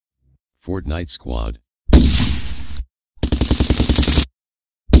Fortnite Squad.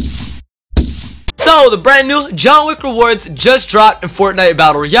 So, the brand new John Wick rewards just dropped in Fortnite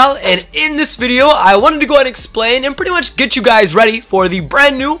Battle Royale, and in this video, I wanted to go ahead and explain and pretty much get you guys ready for the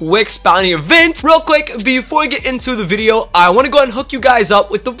brand new Wick's Bounty event. Real quick, before we get into the video, I want to go ahead and hook you guys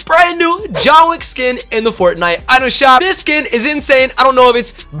up with the brand new John Wick skin in the Fortnite item shop. This skin is insane. I don't know if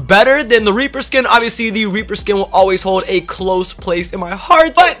it's better than the Reaper skin. Obviously, the Reaper skin will always hold a close place in my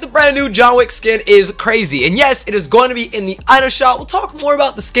heart, but the brand new John Wick skin is crazy. And yes, it is going to be in the item shop. We'll talk more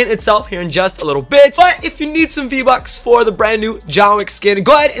about the skin itself here in just a little bit. But if you need some V-Bucks for the brand new John Wick skin,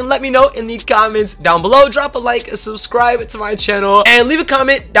 go ahead and let me know in the comments down below. Drop a like, subscribe to my channel, and leave a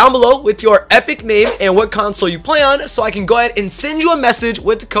comment down below with your epic name and what console you play on, so I can go ahead and send you a message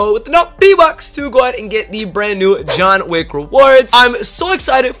with the code with the V-Bucks to go ahead and get the brand new John Wick rewards. I'm so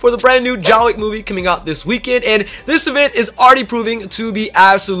excited for the brand new John Wick movie coming out this weekend, and this event is already proving to be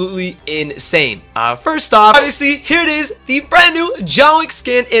absolutely insane. First off, obviously, here it is, the brand new John Wick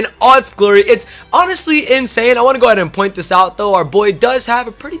skin in all its glory. It's honestly insane. I want to go ahead and point this out though. Our boy does have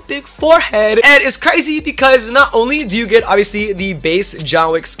a pretty big forehead, and it's crazy because not only do you get obviously the base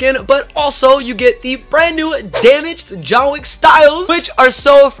John Wick skin, but also you get the brand new damaged John Wick styles, which are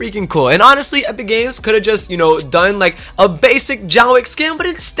so freaking cool. And honestly, Epic Games could have just, you know, done like a basic John Wick skin, but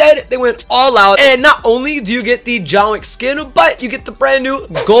instead they went all out. And not only do you get the John Wick skin, but you get the brand new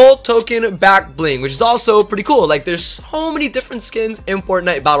gold token back bling, which is also pretty cool. Like, there's so many different skins in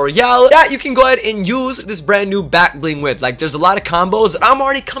Fortnite Battle Royale that you can go ahead and use this brand new back bling with. Like, there's a lot of combos that I'm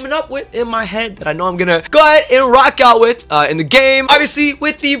already coming up with in my head that I know I'm gonna go ahead and rock out with in the game. Obviously,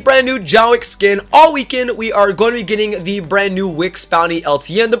 with the brand new John Wick skin, all weekend we are going to be getting the brand new Wick's Bounty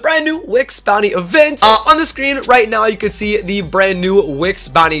LTN, the brand new Wick's Bounty event. On the screen right now, you can see the brand new Wick's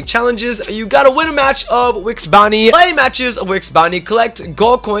Bounty challenges. You gotta win a match of Wick's Bounty, play matches of Wick's Bounty, collect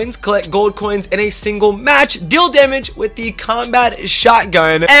gold coins in a single match, deal damage with the combat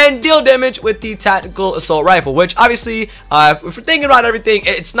shotgun, and deal damage with the tactical assault rifle, which obviously, if we're thinking about everything,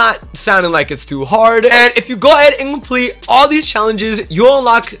 it's not sounding like it's too hard. And if you go ahead and complete all these challenges, you'll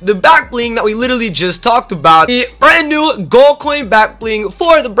unlock the back bling that we literally just talked about, the brand new gold coin back bling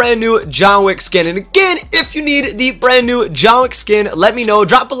for the brand new John Wick skin. And again, if you need the brand new John Wick skin, let me know.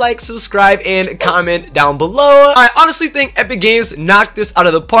 Drop a like, subscribe, and comment down below. I honestly think Epic Games knocked this out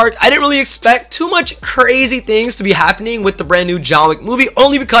of the park. I didn't really expect too much crazy things to be happening with the brand new John Wick movie,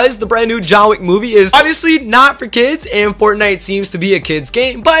 only because the brand new John Wick movie is obviously not for kids, and Fortnite seems to be a kids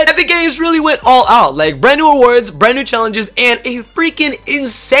game. But Epic Games really went all out, like brand new awards, brand new challenges, and a freaking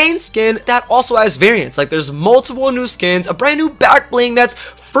insane skin that also has variants. Like, there's multiple new skins, a brand new back bling that's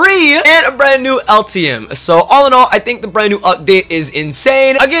free, and a brand new LTM. So all in all, I think the brand new update is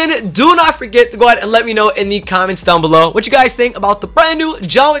insane. Again, do not forget to go ahead and let me know in the comments down below what you guys think about the brand new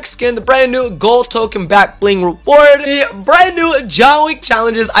John Wick skin, the brand new gold token back bling reward, the brand new John Wick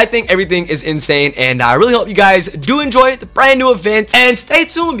challenges. I think everything is insane, and I really hope you guys do enjoy the brand new event, and stay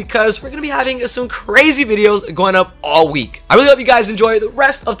tuned because we're gonna be having some crazy videos going up all week. I really hope you guys enjoy the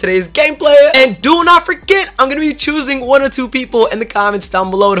rest of today's gameplay, and do not forget, I'm gonna be choosing 1 or 2 people in the comments down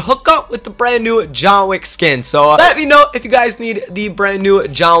below to hook up with the brand new John Wick skin. So let me know if you guys need the brand new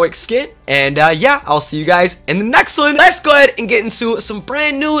John Wick skin, and yeah, I'll see you guys in the next one. Let's go ahead and get into some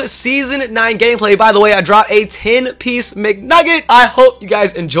brand new season 9 gameplay. By the way, I dropped a 10-piece McNugget. I hope you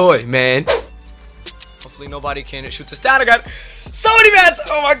guys enjoy, man. Hopefully nobody can shoot this down. I got so many mats.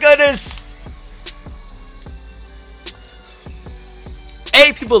 Oh my goodness.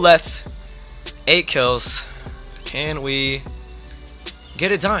 8 people left, 8 kills. Can we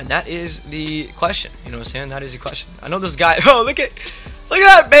get it done? That is the question. You know what I'm saying? That is the question. I know this guy. Oh, look at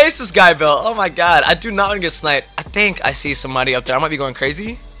that base this guy built. Oh my god. I do not want to get sniped. I think I see somebody up there. I might be going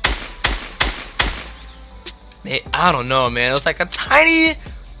crazy. Man, I don't know, man. It was like a tiny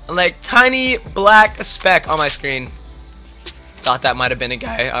black speck on my screen. Thought that might have been a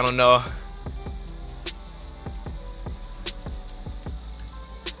guy. I don't know.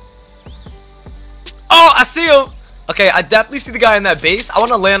 Oh, I see him. Okay, I definitely see the guy in that base. I want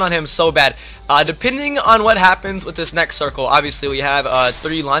to land on him so bad. Depending on what happens with this next circle, obviously we have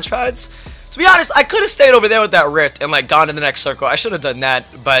 3 launch pads. To be honest, I could have stayed over there with that rift and like gone to the next circle. I should have done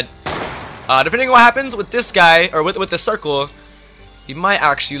that, but depending on what happens with this guy or with the circle, he might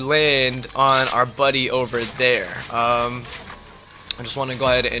actually land on our buddy over there. I just want to go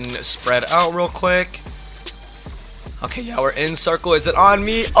ahead and spread out real quick. Okay, yeah, we're in circle. Is it on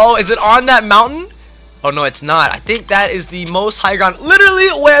me? Oh, is it on that mountain? Oh no, it's not. I think that is the most high ground. Literally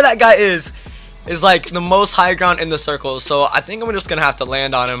where that guy is like the most high ground in the circle. So I think I'm just gonna have to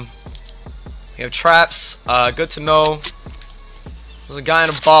land on him. We have traps. Good to know. There's a guy in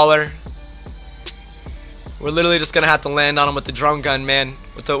a baller. We're literally just gonna have to land on him with the drum gun, man.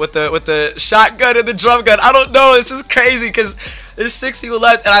 With the shotgun and the drum gun. I don't know. This is crazy because there's 6 people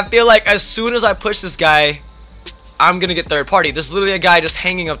left, and I feel like as soon as I push this guy, I'm gonna get third party. There's literally a guy just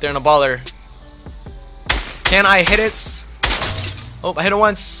hanging up there in a baller. Can I hit it? Oh, I hit it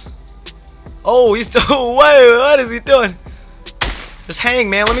once. Oh, he's doing. What is he doing? Just hang,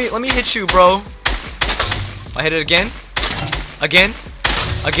 man. Let me hit you, bro. I hit it again. Again.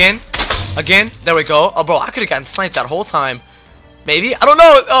 There we go. Oh, bro, I could have gotten sniped that whole time. Maybe? I don't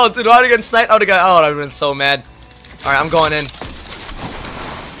know. Oh, dude, I would have gotten sniped. I would have been so mad. Alright, I'm going in.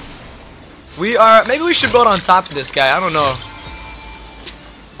 Maybe we should build on top of this guy. I don't know.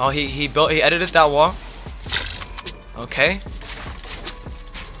 Oh, he edited that wall. Okay.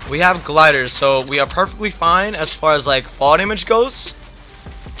 We have gliders, so we are perfectly fine as far as like fall damage goes.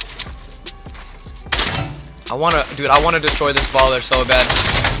 I wanna destroy this baller so bad.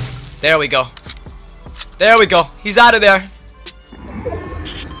 There we go. There we go. He's out of there.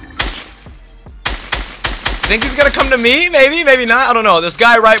 Think he's gonna come to me? Maybe, maybe not. I don't know. This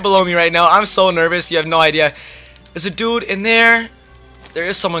guy right below me right now. I'm so nervous. You have no idea. There's a dude in there. There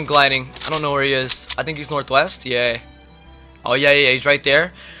is someone gliding. I don't know where he is. I think he's northwest. Yeah. Oh yeah. He's right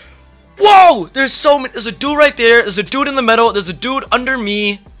there. Whoa! There's so many. There's a dude right there. There's a dude in the middle. There's a dude under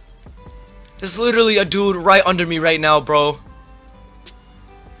me. There's literally a dude right under me right now, bro.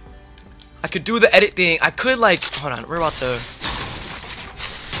 I could do the edit thing. I could like. Hold on. We're about to.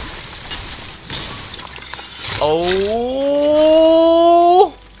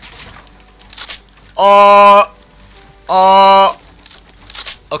 Oh.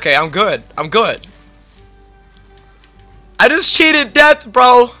 Okay, I'm good. I'm good. I just cheated death,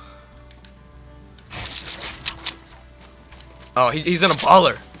 bro. Oh, he's in a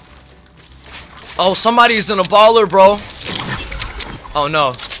baller. Oh, somebody's in a baller, bro. Oh,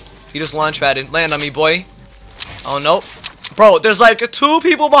 no. He just launch padded. Land on me, boy. Oh, no. Bro, there's like 2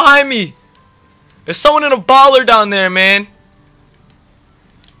 people behind me. There's someone in a baller down there, man.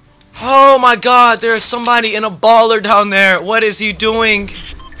 Oh, my God. There's somebody in a baller down there. What is he doing?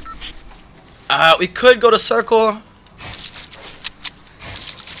 We could go to circle.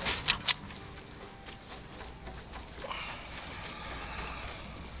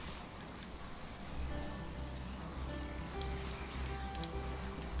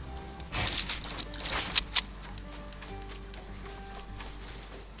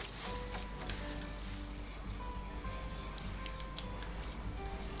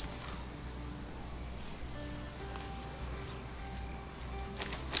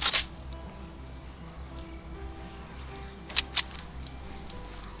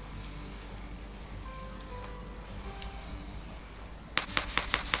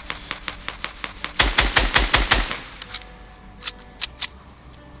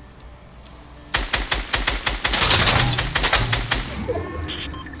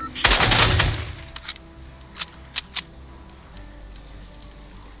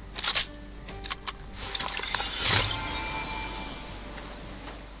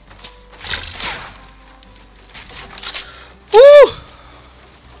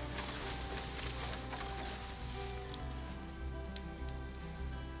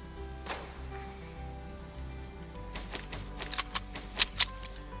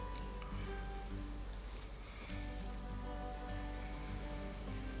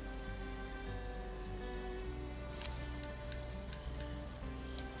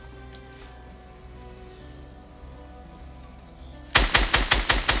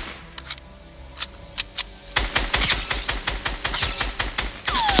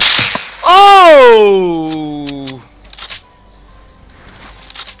 Oh!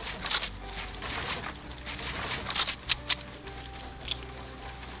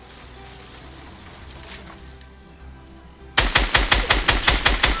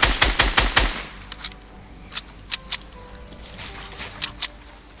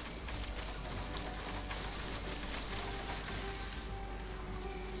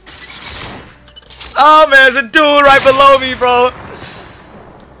 Oh man, there's a dude right below me, bro.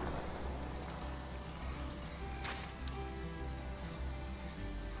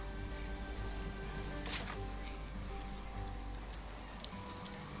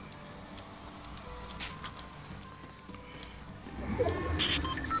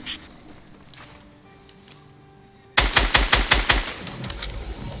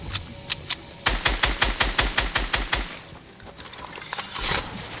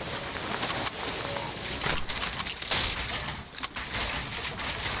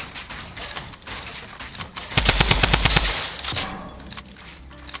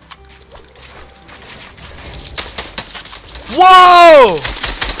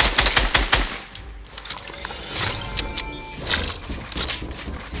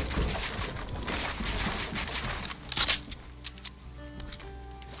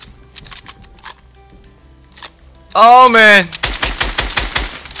 Oh man.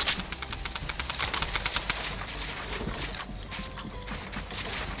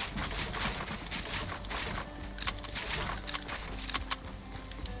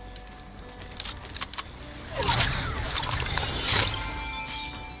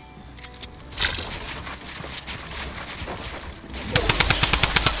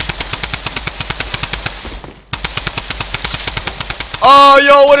 Oh,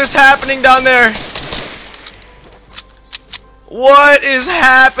 yo, what is happening down there? What is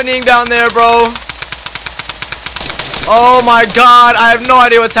happening down there, bro? Oh my god, I have no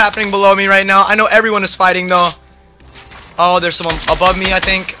idea what's happening below me right now. I know everyone is fighting though. Oh, there's someone above me, I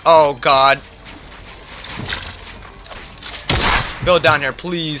think. Oh god. Go down here,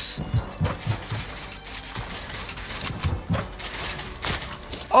 please.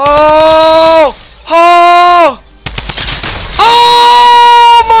 Oh! Oh!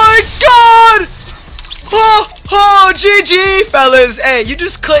 Oh my god! Oh, oh, GG, fellas. Hey, you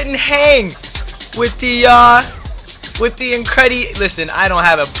just couldn't hang with the incredi. Listen, I don't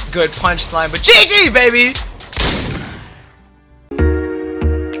have a good punchline, but GG, baby.